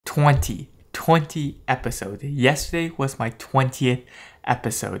20 episodes. Yesterday was my 20th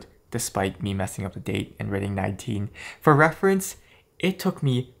episode, despite me messing up the date and rating 19. For reference, it took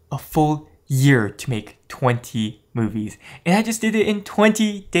me a full year to make 20 movies, and I just did it in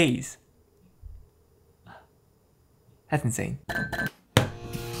 20 days. That's insane. Me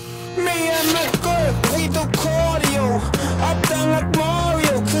and my girl, we do cardio. Up down like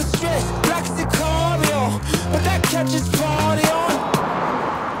Mario, cause stress blocks the cardio, but that catches party on.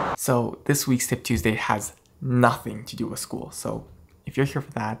 So this week's Tip Tuesday has nothing to do with school. So if you're here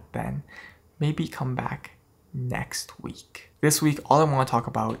for that, then maybe come back next week. This week, all I want to talk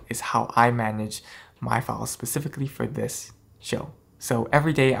about is how I manage my files specifically for this show. So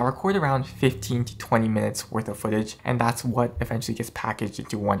every day I record around 15 to 20 minutes worth of footage, and that's what eventually gets packaged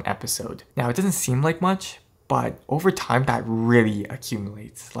into one episode. Now it doesn't seem like much, but over time that really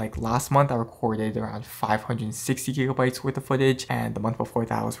accumulates. Like last month I recorded around 560 gigabytes worth of footage, and the month before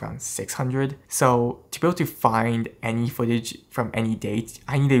that was around 600. So to be able to find any footage from any date,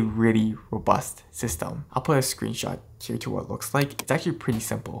 I need a really robust system. I'll put a screenshot here to what it looks like. It's actually pretty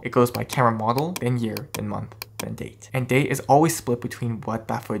simple. It goes by camera model, then year, then month, then date. And date is always split between what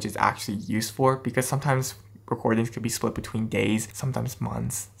that footage is actually used for, because sometimes recordings could be split between days, sometimes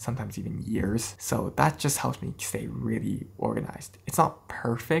months, sometimes even years. So that just helps me stay really organized. It's not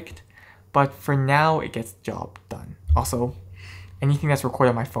perfect, but for now it gets the job done. Also, anything that's recorded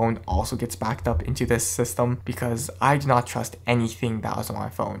on my phone also gets backed up into this system, because I do not trust anything that was on my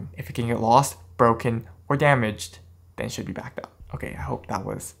phone. If it can get lost, broken, or damaged, then it should be backed up. Okay, I hope that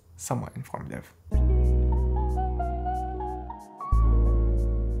was somewhat informative.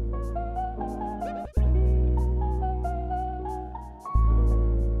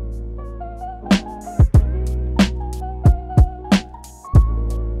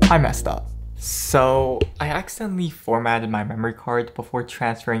 I messed up. So I accidentally formatted my memory card before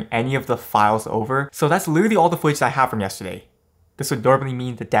transferring any of the files over. So that's literally all the footage that I have from yesterday. This would normally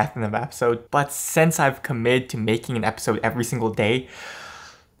mean the death of an episode, but since I've committed to making an episode every single day,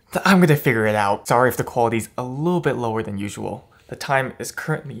 I'm gonna figure it out. Sorry if the quality is a little bit lower than usual. The time is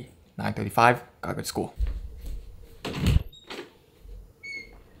currently 9:35, gotta go to school.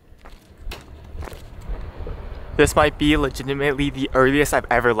 This might be legitimately the earliest I've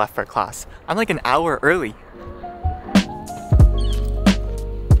ever left for class. I'm like an hour early.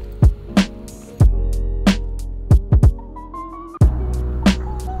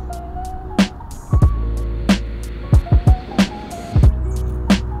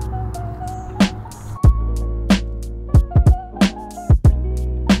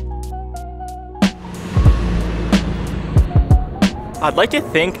 I'd like to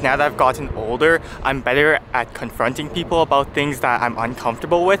think now that I've gotten older, I'm better at confronting people about things that I'm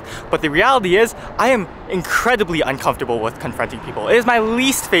uncomfortable with, but the reality is I am incredibly uncomfortable with confronting people. It is my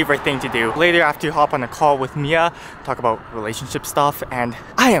least favorite thing to do. Later I have to hop on a call with Mia, talk about relationship stuff, and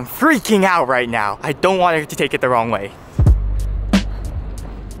I am freaking out right now. I don't want her to take it the wrong way.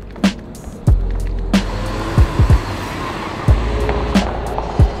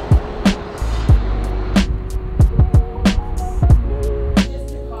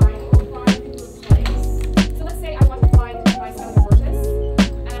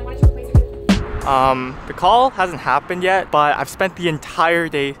 The call hasn't happened yet, but I've spent the entire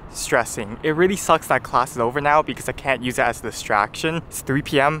day stressing. It really sucks that class is over now because I can't use it as a distraction. It's 3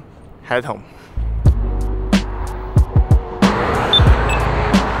 p.m, head home.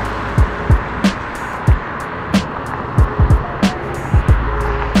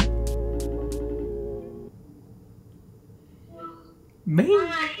 May?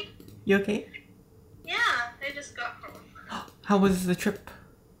 Hi. You okay? Yeah, I just got home. How was the trip?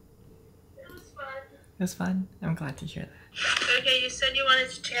 It was fun. It was fun. I'm glad to hear that. Okay, you said you wanted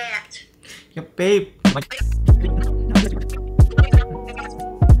to chat. Yeah, babe.